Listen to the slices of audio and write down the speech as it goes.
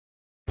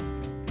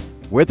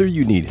Whether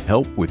you need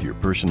help with your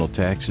personal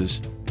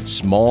taxes,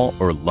 small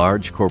or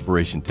large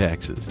corporation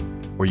taxes,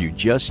 or you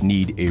just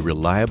need a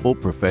reliable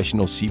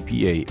professional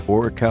CPA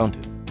or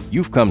accountant,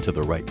 you've come to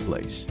the right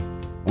place.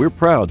 We're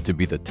proud to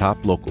be the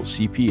top local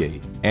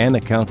CPA and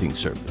accounting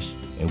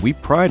service, and we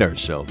pride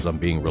ourselves on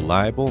being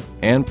reliable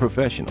and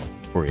professional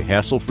for a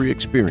hassle-free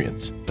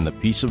experience and the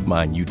peace of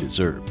mind you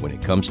deserve when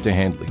it comes to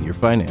handling your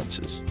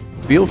finances.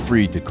 Feel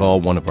free to call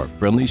one of our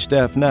friendly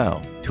staff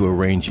now to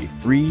arrange a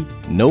free,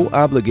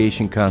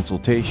 no-obligation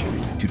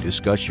consultation to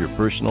discuss your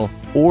personal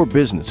or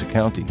business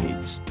accounting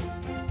needs.